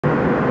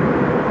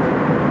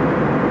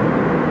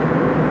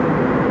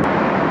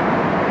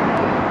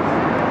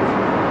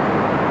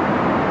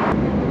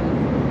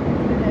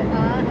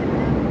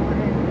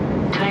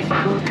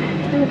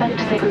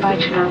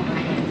flight now.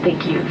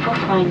 Thank you for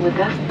flying with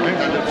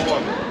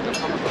us.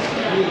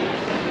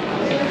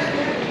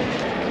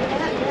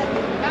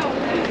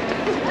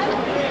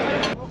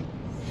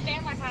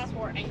 Scan my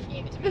passport and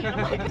gave it to me.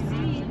 I'm like,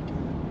 see.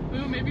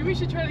 Ooh, maybe we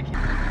should try to.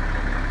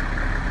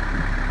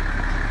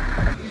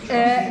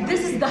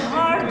 This is the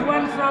hard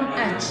one from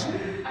H.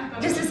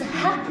 This is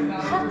ha,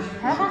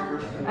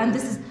 and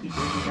this is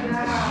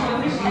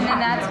and then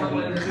that's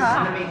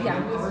ka. Yeah,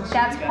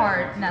 That's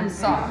hard and that's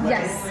soft.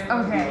 yes.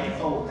 Okay.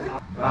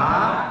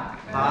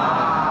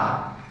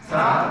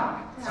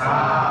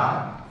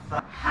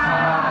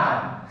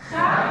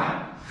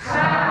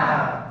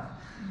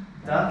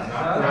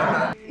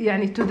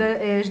 يعني to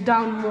the edge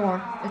down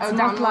more. It's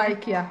not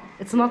like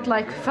it's not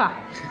like fa.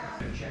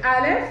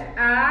 ألف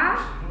A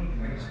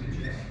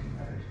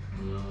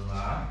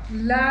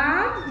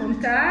لا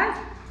ممتاز.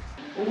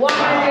 1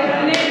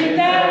 2 3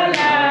 4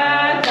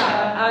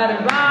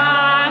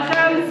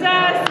 5 6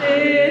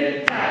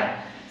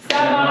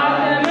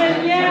 7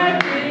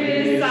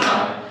 8 9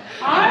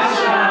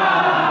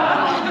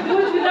 10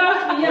 Good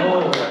without me.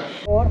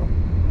 Fourth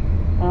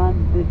and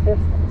the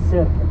fifth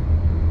circle.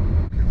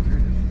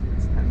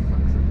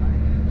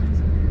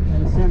 And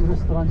the same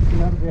restaurant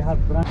here, they have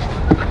branch.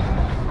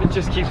 It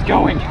just keeps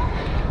going.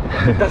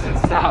 It doesn't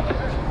stop.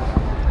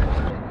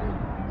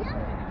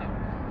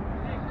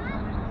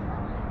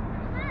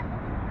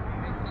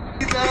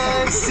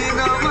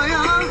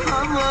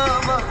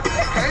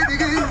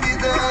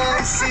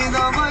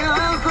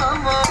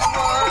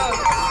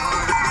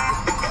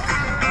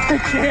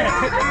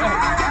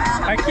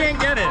 I can't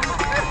get it.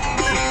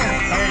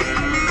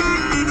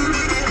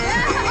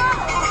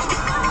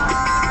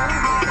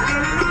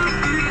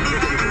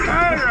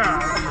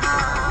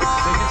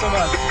 Thank you so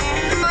much.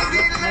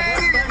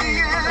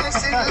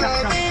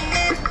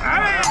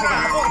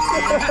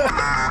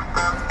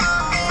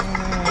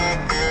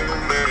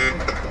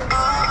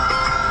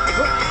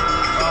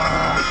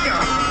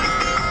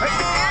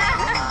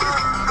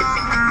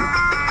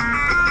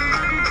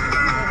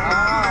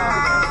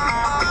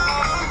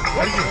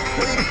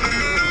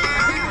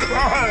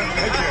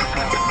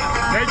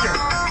 Thank you.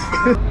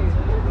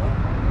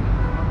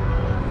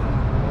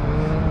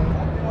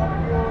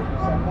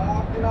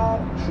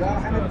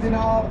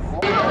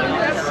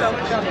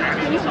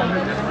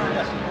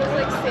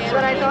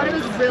 But I thought it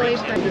was really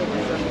pretty.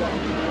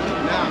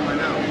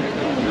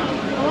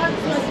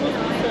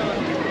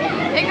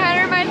 It kind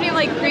of reminds me of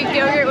like Greek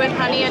yogurt with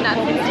honey and nuts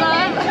and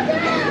stuff,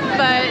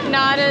 but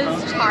not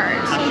as tart.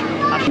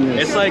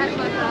 It's like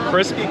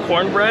crispy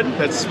cornbread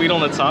that's sweet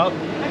on the top,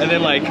 and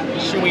then like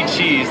chewy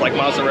cheese like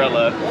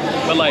mozzarella,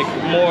 but like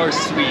more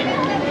sweet.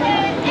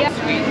 Yeah,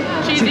 sweet.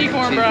 Cheesy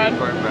cornbread.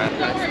 Word.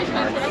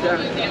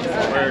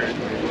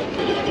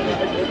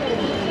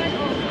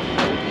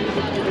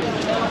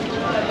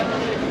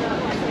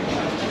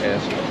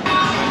 Yes.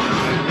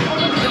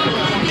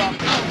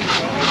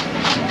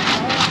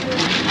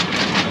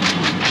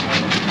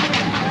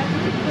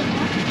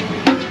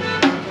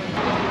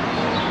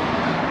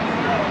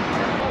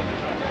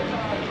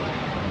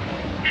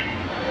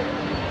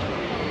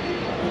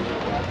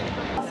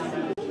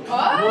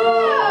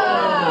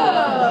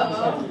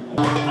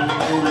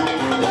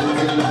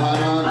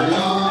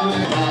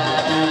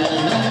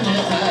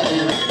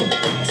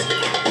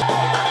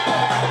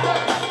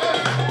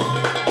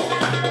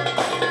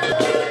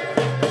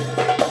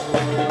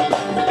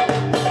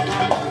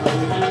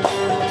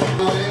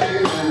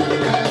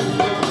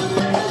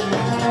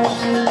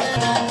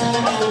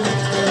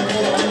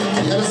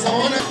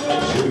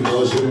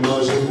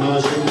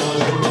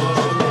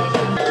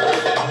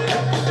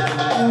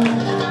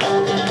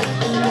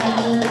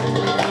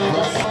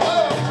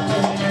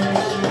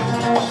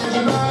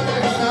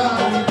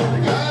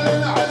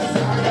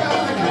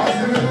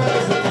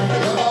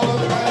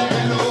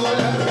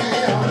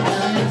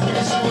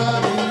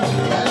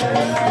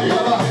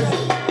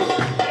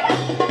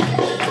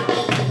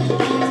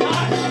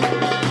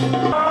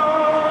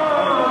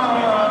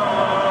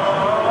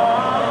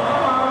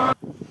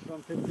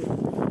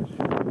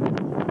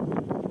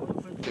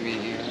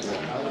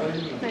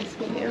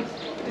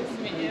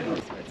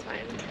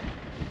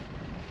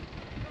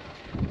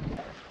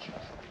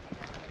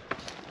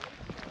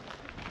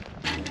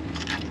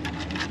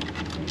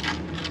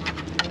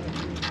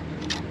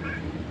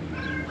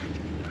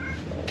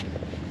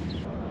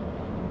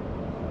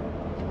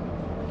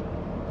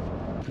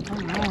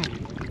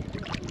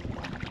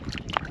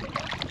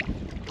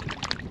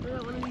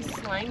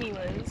 Slimy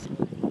ones.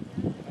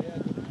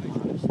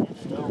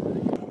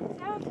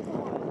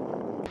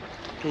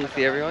 Can you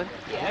see everyone?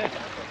 Yeah.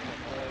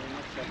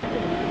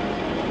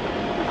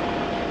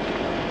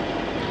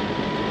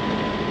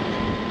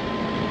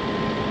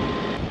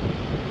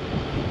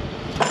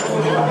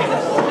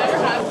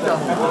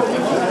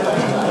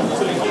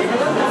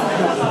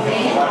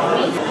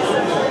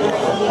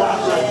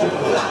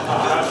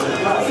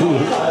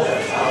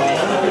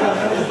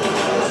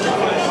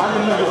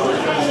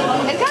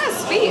 It's kind of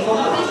sweet.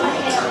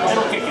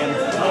 It'll kick in.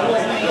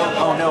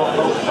 Oh no.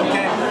 Oh,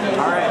 okay.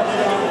 All right.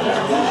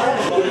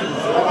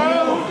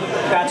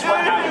 That's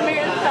what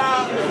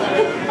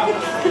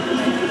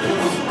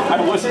I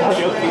was not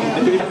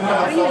joking, dude.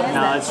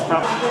 No, it's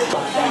probably.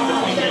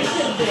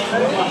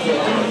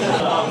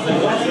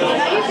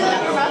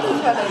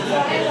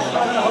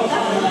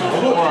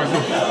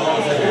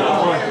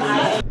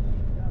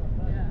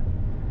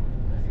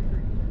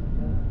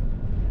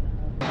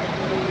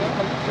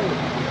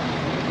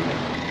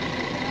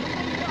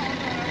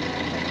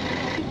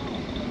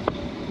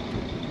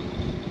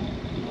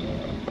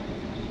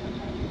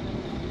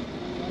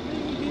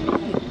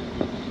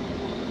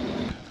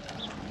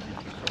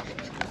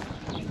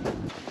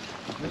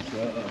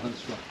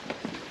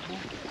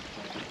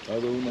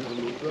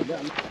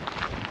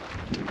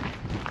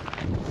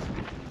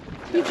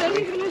 He said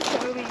he's gonna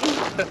show me.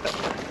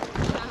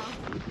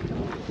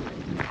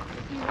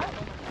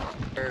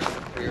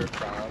 For your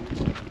crown.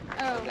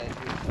 Oh.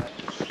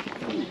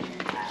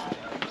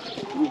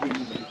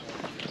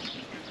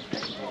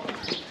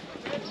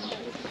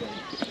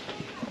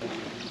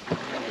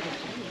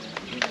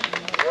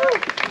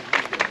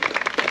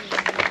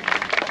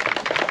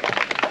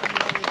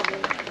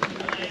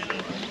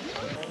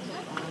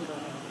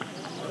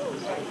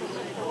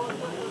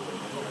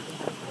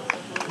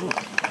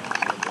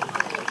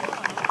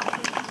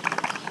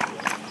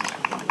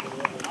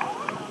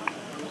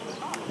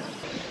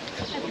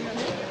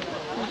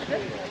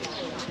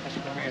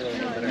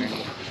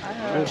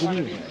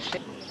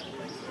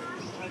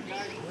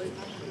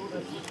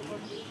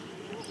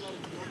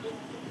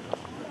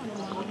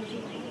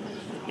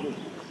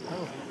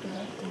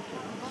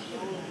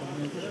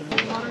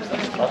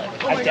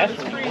 I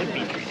definitely would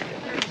be.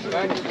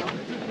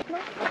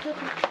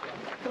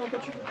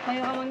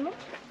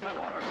 My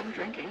water, I'm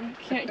drinking.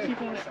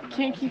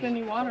 Can't keep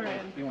any water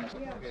in. You want to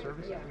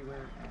service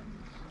everywhere?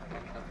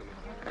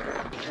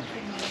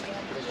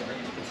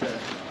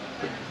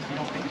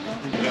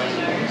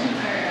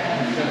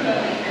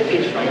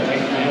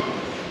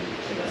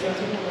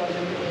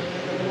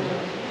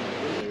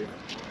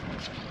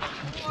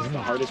 This is the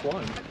hardest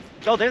one.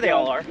 Oh, there they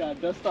all are. Gotta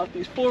dust off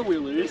these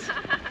four-wheelers.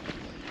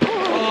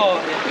 Oh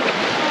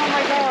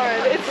my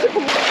god, it's so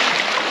weird.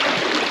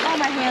 Oh,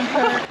 my hands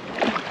hurt.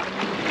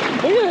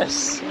 Look at this.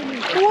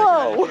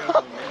 Whoa.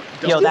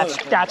 Yo,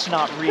 that's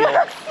not real.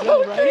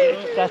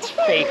 That's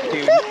fake,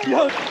 dude.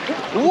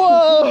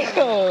 Whoa.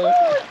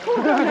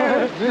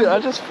 Dude, I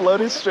just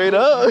floated straight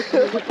up.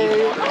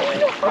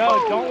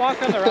 No, don't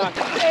walk on the rock.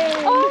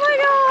 Oh my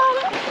god.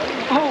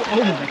 Oh my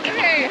god.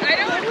 Okay, I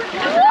don't.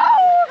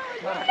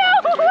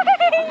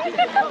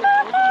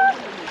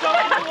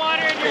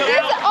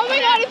 Oh my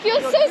god, it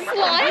feels so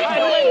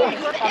slimy.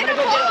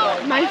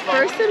 My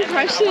first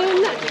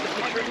impression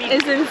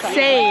is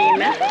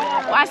insane.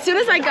 As soon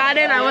as I got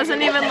in, I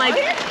wasn't even like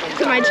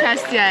to my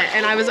chest yet,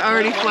 and I was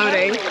already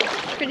floating.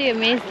 Pretty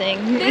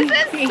amazing. This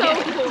is so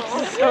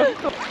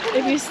cool.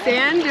 If you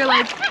stand, you're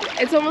like,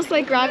 it's almost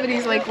like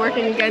gravity's like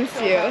working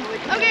against you.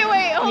 Okay,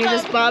 wait, hold on. You're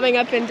just bobbing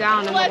up and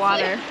down in the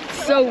water.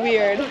 So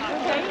weird.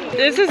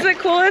 This is the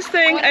coolest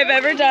thing I've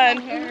ever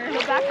done.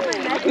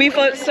 We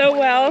float so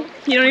well.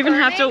 You don't even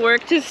have to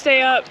work to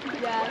stay up.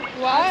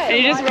 Why?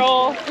 And you just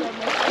roll.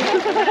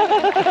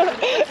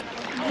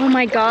 Oh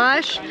my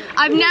gosh.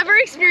 I've never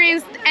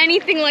experienced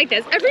anything like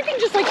this. Everything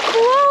just like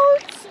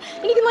floats.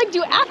 And you can like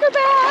do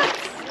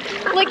acrobats.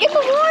 Like in the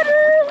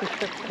water.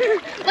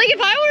 Like if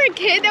I were a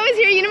kid that was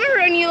here, you remember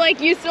when you like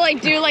used to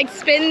like do like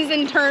spins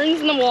and turns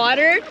in the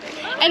water?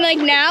 And like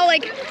now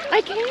like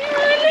I can.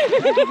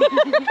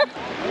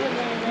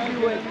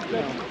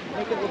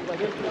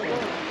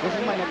 This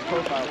is my next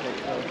profile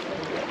picture.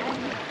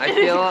 I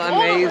feel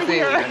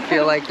amazing. I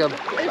feel like a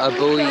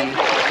buoy.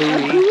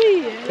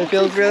 It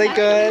feels really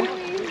good.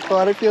 The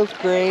water feels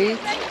great.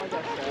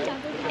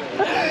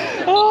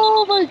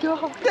 Oh my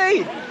god.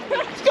 Hey,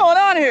 what's going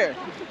on here?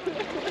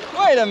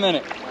 Wait a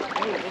minute.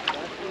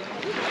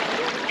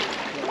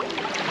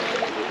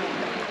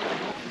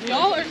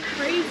 Y'all are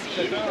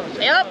crazy.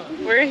 Yep,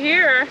 we're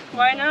here.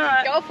 Why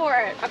not? Go for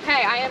it.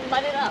 Okay, I am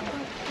let it up.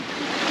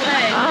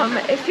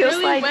 Clay. It feels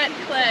really like wet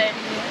clay.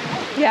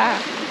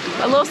 yeah,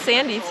 a little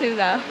sandy too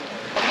though.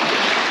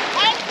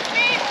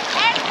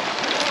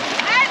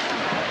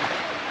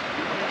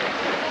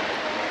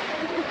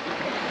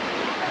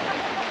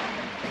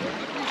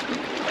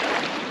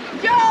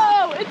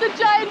 Yo, it's a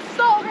giant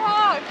salt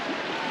rock.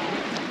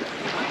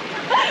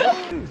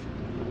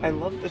 I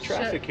love the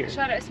traffic here.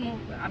 شارع اسمه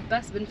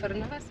عباس بن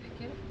فرناس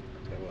كده.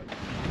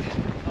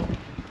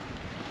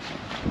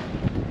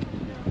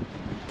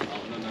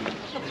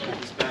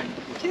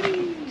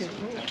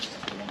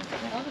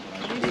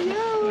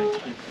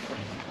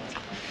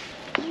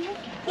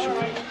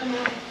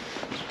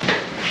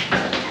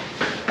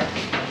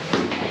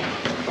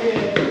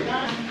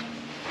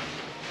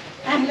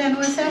 أهلا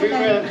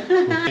وسهلا.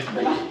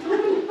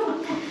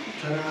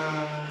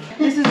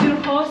 This is your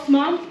host,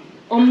 mom.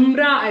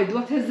 Raed.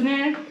 What his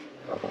name?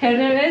 Her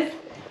name is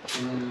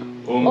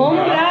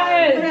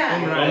Raed.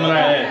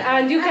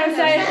 And you can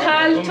say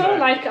Khalto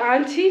like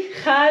auntie.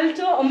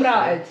 Khalto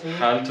Raed.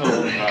 Khalto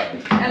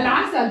Raed.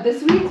 العسل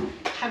this week.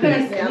 الله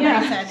يسعدك.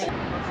 Yeah.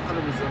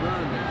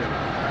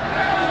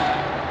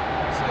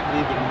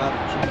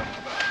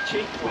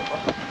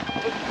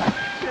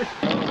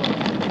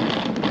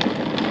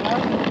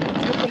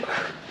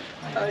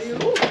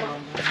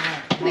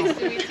 Nice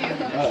to meet you.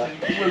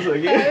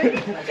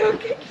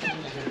 Okay.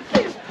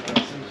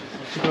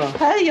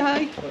 Hi,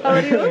 hi. How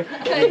are you?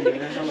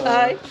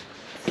 Hi.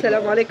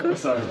 Assalamu alaikum.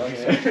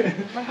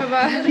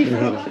 Marhaba.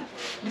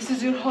 This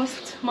is your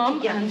host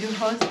mom and your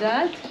host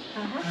dad.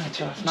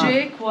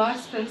 Jake wa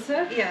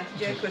Spencer. Yeah,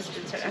 Jake was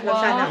Spencer.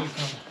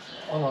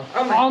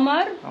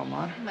 Omar.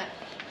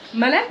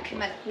 Malak.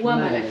 Wa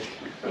Malak.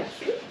 Yes.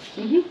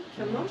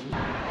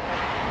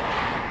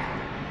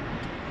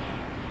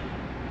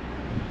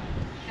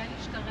 كان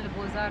يشتغل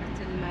بوزارة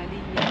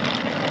المالية.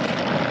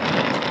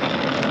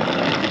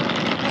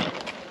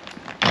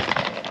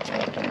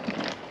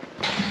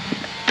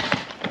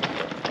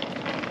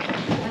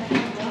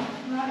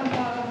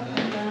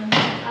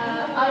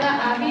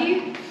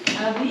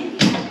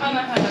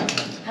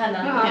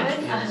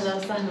 أهلا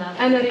وسهلا.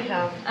 أنا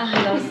ريهام.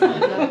 أهلا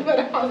وسهلا.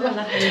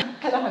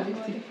 هلا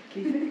حبيبتي.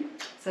 كيفك؟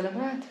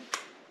 سلامات.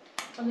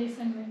 الله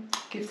يسلمك.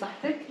 كيف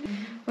صحتك؟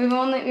 We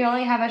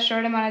only have a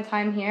short amount of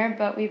time here,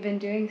 but we've been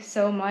doing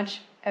so much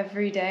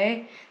every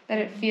day that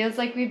it feels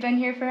like we've been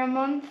here for a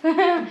month.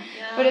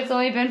 But it's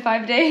only been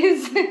 5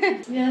 days.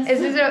 Yes.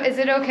 Is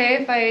it okay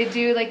if I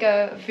do like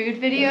a food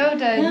video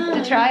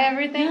to try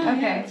everything?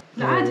 Okay.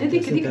 Oh,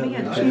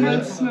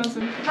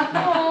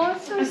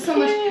 there's so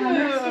much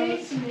counter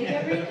space to make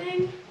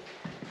everything.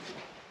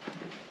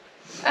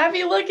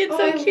 Abby, look, it's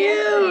so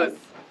cute.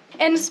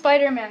 And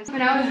Spider-Man.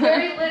 When I was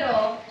very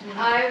little,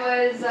 I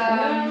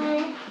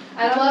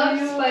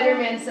loved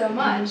Spider-Man so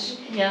much.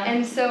 Yeah.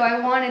 And so I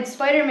wanted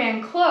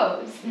Spider-Man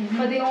clothes,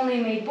 but they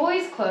only made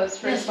boys' clothes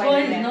for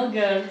Spider-Man. No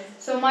girls.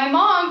 So my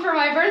mom, for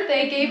my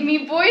birthday, gave me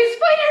boys'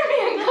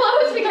 Spider-Man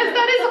clothes because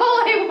that is all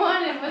I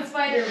wanted was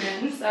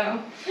Spider-Man. So.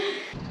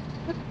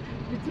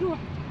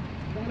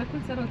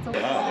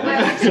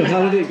 So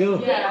how did it go?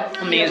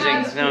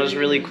 Amazing. That was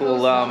really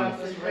cool.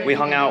 We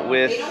hung out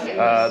with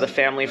the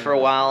family for a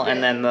while,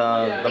 and then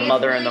the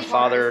mother and the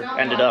father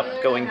ended up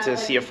going to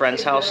see a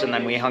friend's house, and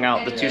then we hung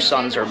out. The two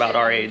sons are about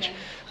our age.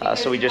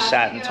 So we just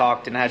sat and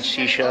talked and had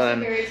shisha,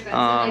 and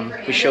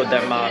we showed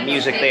them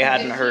music they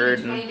hadn't heard,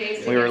 and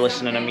we were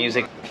listening to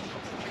music.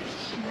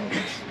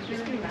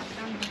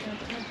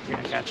 You're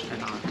gonna catch it or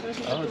not?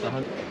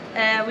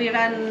 We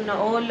ran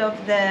all of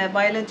the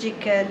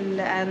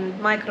biological and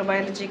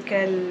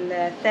microbiological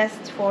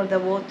tests for the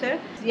water.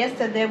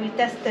 Yesterday we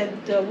tested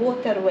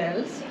water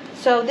wells.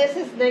 So this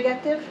is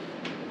negative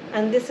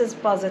and this is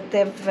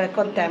positive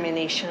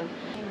contamination.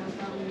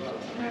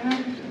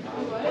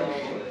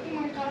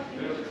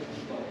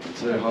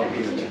 It's very hard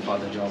here to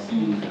find a job.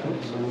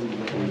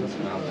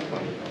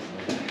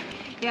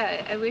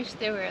 Yeah, I wish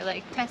there were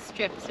like test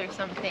strips or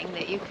something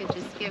that you could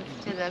just give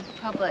to the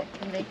public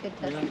and they could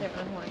test their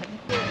own one.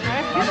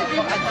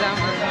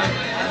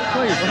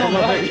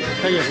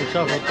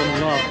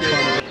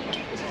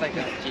 It's like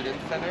a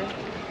student center.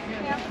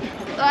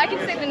 So I can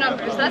say the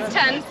numbers. That's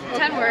 10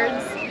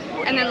 words.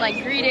 And then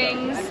like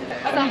greetings.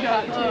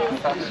 Sakhaa too.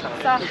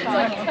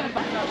 Sakhaa.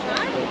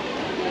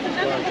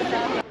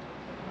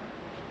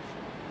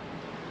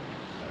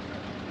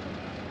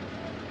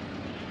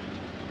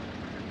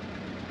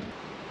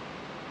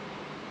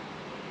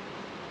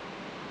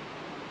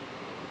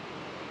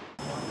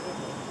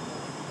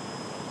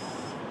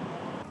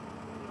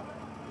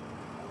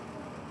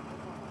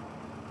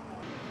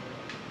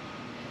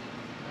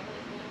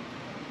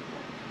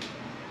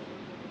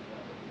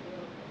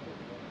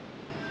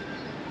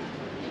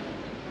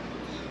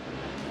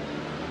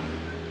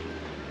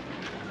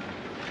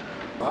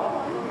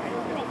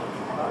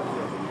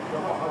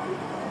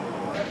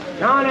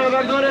 نعم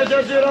مقدونة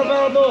جزيرة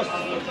بعضوس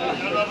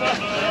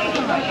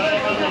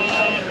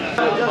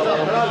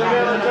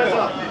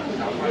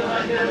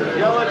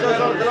يلا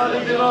جزر درالي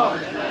بيرا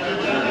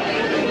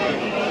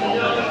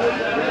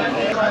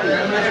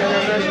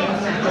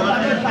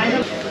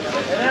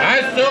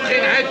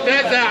عالسخن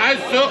عالتازة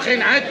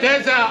عالسخن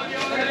عالتازة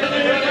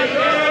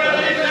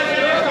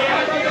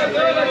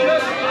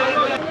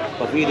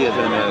طفيل يا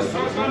زلمة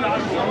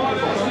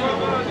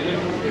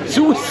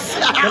سوس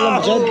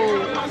كلام جد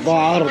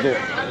ضاع عرضه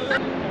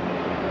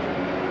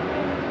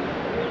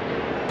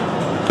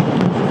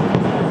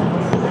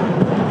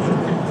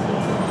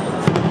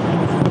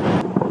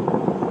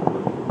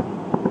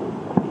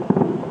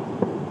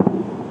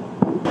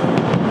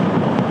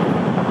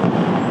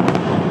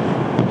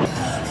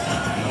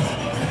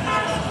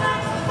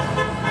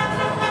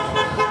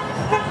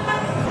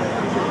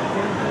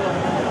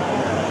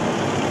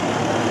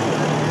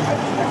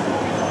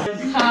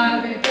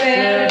Happy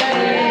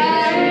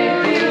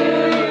birthday to you.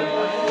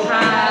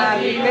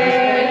 Happy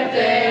birthday.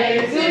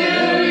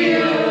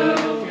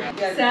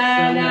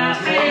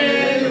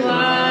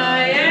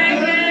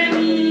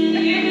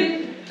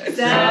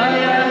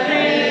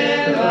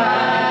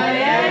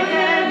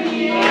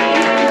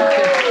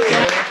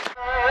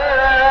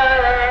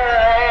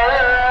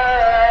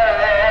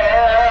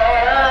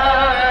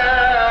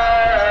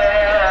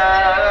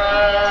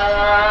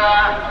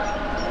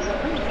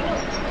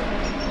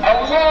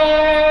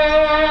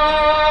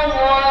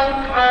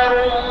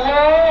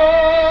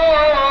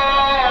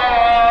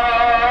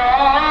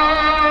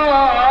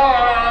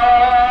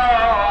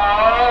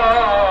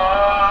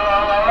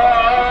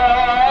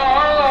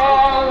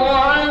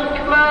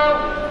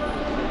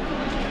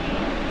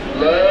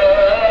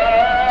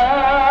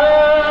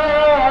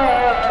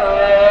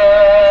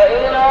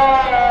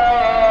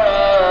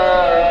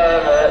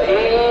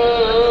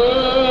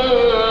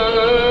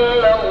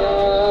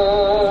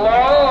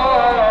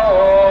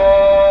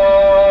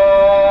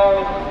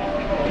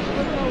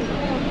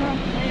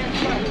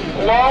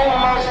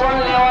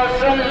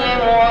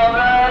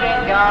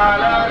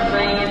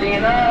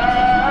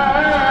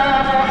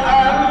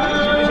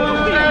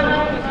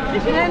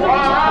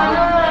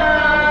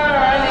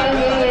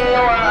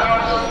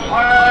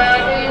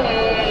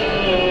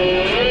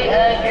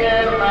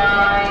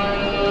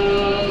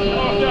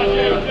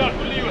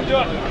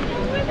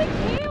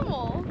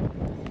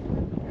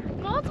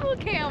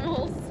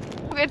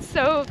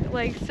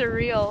 like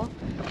surreal,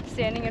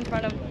 standing in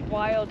front of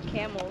wild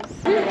camels.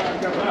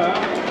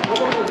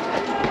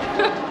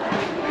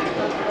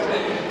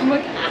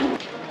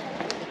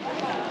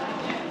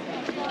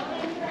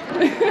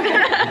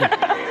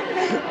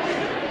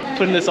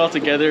 Putting this all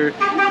together,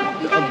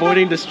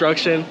 avoiding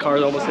destruction,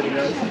 cars almost hitting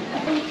us.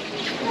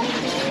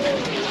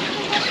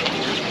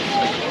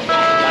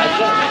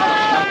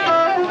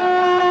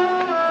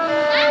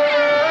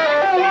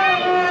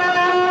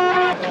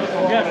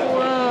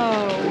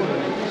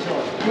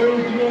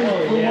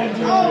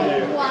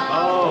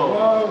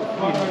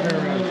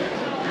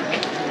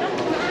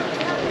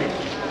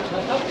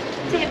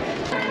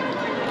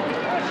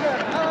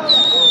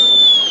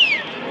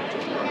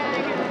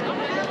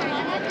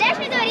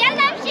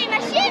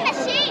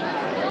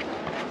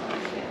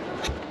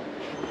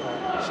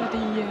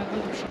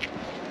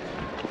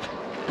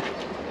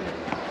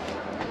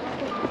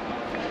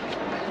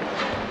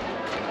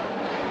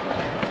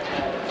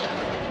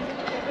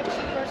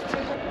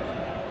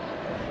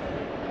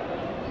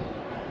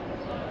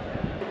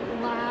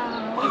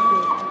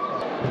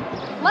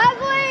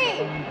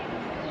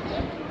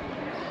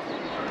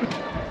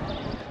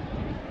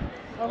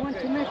 I want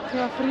to make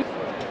free.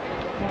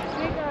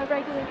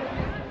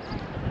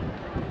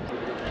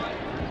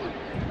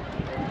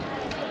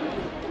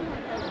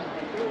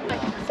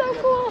 So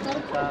cool.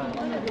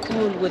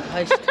 Cool with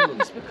high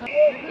stools.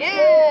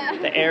 Yeah.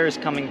 The air is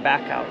coming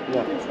back out.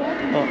 Yeah.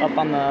 Oh, up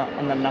on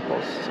the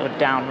knuckles. So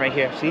down right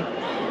here. See?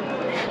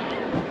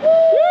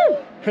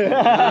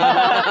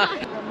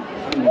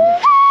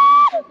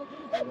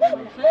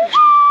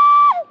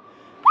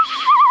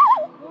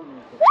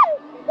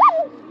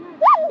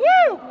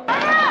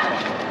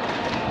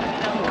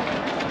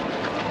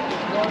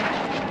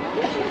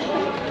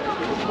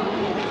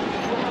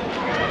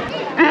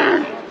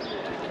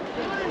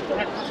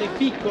 Sei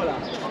piccola.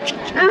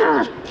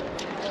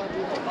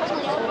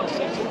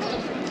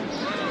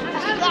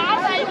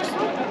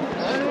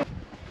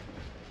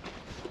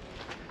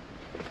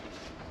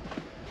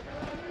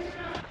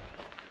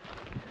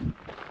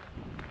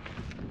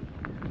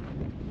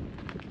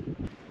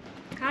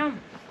 Come.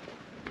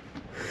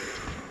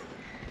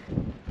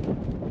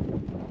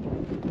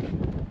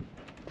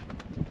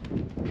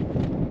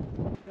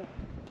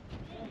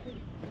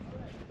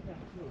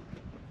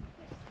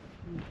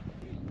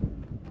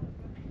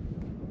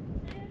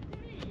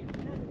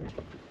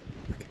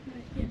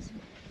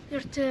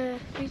 درت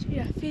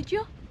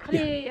فيديو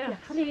خليه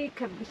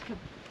يكبس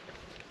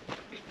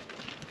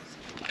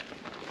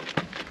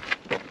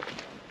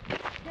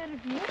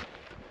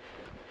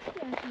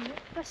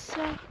بس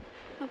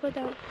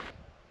أبدا.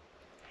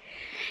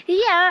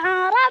 يا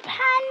عرب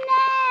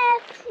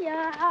حنيت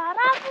يا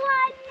عرب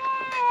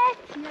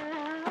ونيت يا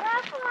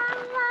عرب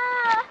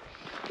والله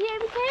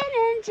يمكن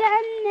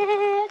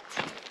انجنت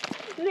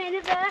من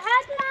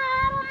بعد ما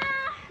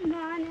راح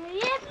ما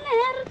نيب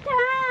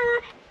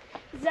مرتاح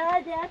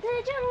زادت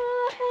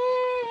جروحي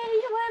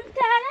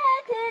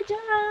وامتلأت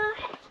جراح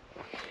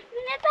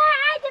من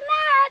بعد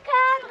ما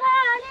كان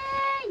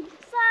غالي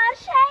صار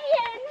شيء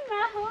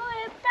ما هو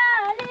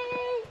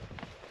ببالي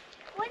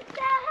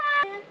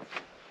وانتهى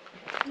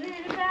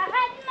من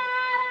بعد ما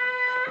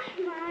راح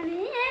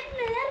ماني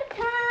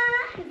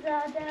مرتاح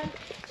زادت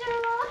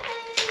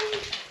جروحي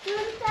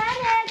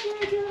وامتلأت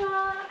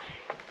جراح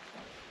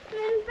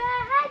من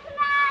بعد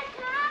ما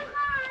كان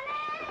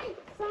غالي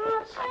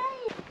صار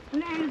شيء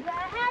من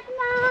بعد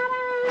ما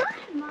راح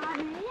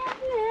ماني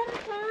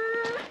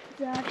مرتاح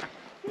زادت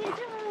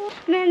جروح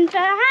من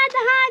بعد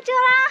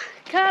هجره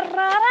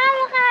كرر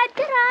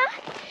الغدره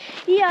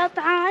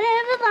يطعن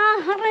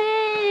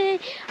بظهري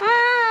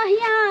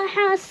يا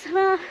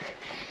حسرة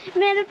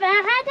من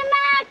بعد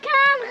ما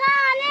كان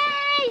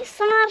غالي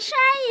صار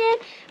شيء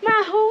ما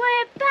هو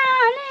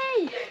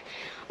ببالي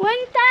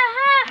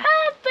وانتهى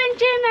حب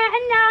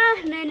جمعناه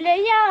من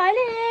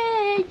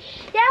ليالي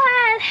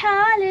يا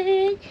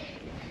حالي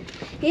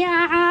يا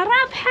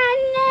عرب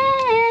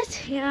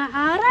حنيت يا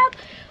عرب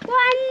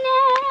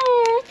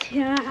ونيت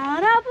يا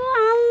عرب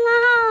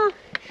والله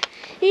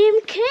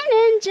يمكن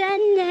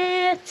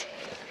انجنت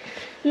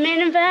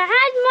من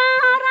بعد ما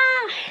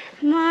راح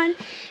ما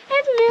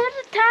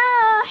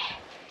بمرتاح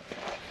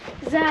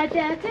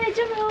زادت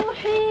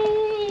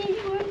جروحي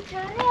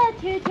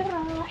وامتلأت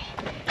جراح.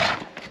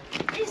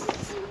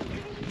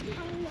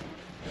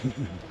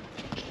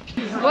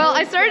 Well,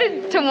 I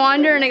started to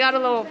wander and I got a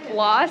little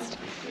lost,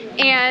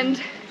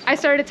 and I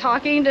started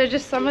talking to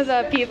just some of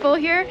the people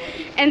here,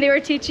 and they were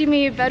teaching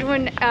me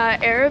Bedouin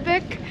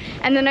Arabic.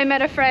 And then I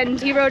met a friend.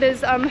 He rode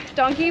his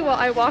donkey while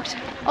I walked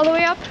all the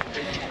way up,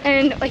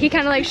 and he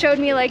kind of like showed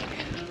me like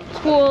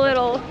cool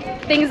little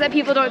things that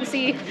people don't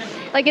see.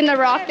 Like in the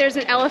rock, there's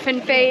an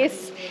elephant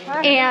face,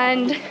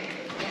 and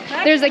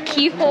there's a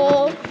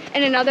keyhole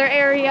in another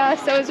area.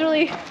 So it was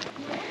really,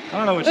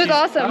 it was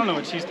awesome. I don't know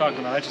what she's talking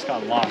about. I just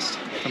got lost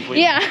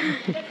completely. Yeah,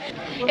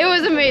 it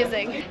was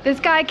amazing. This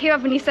guy came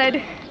up and he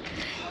said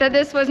that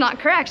this was not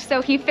correct.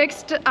 So he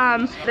fixed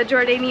the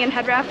Jordanian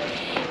head wrap,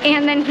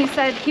 and then he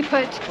said he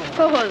put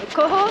kohol.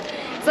 Kohol,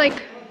 it's like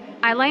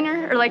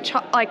eyeliner or like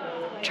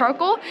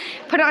charcoal,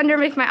 put it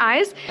underneath my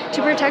eyes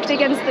to protect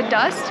against the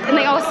dust. And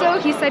they also,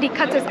 he said he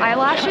cuts his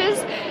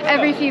eyelashes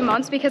every few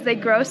months because they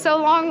grow so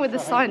long with the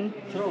sun.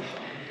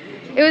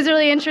 It was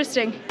really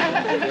interesting.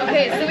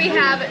 Okay, so we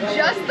have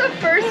just the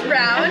first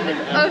round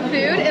of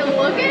food, and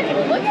look at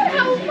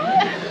how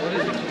much.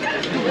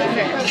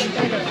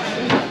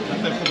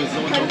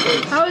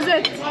 How is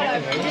it?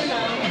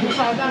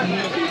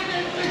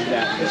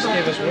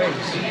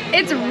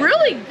 It's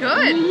really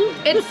good.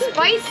 It's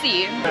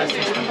spicy.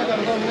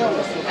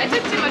 I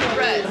took too much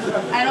bread.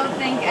 I don't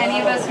think any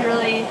of us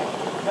really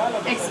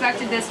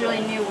expected this,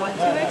 really knew what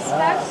to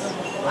expect,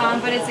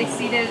 but it's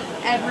exceeded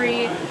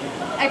every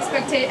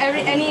expectation,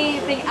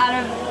 anything out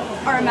of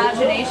our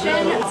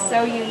imagination. It's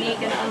so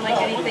unique and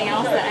unlike anything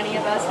else that any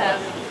of us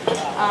have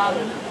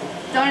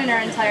done in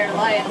our entire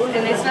life,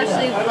 and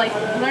especially like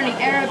learning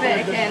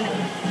Arabic and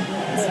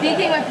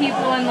speaking with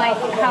people and like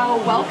how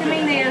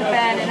welcoming they have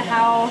been and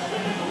how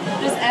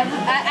just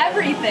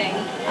everything.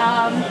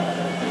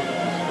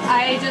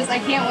 I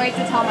can't wait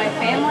to tell my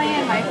family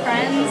and my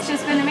friends. It's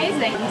just been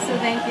amazing. So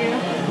thank you.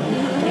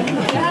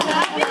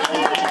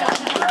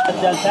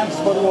 And thanks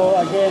for you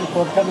again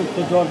for coming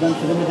to Jordan,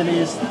 to the Middle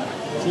East.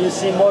 So you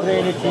see more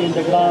reality in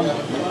the ground.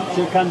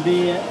 So you can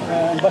be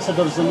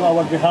ambassadors on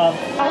our behalf.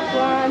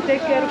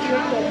 Take care of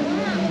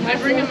yourself. I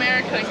bring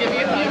America and give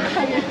you a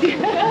hug.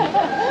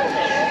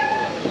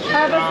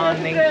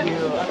 Thank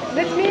you.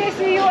 Let me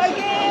see you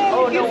again.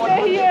 Oh, you no,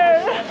 stay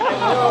here.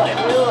 I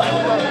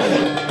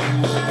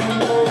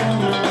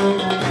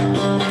will.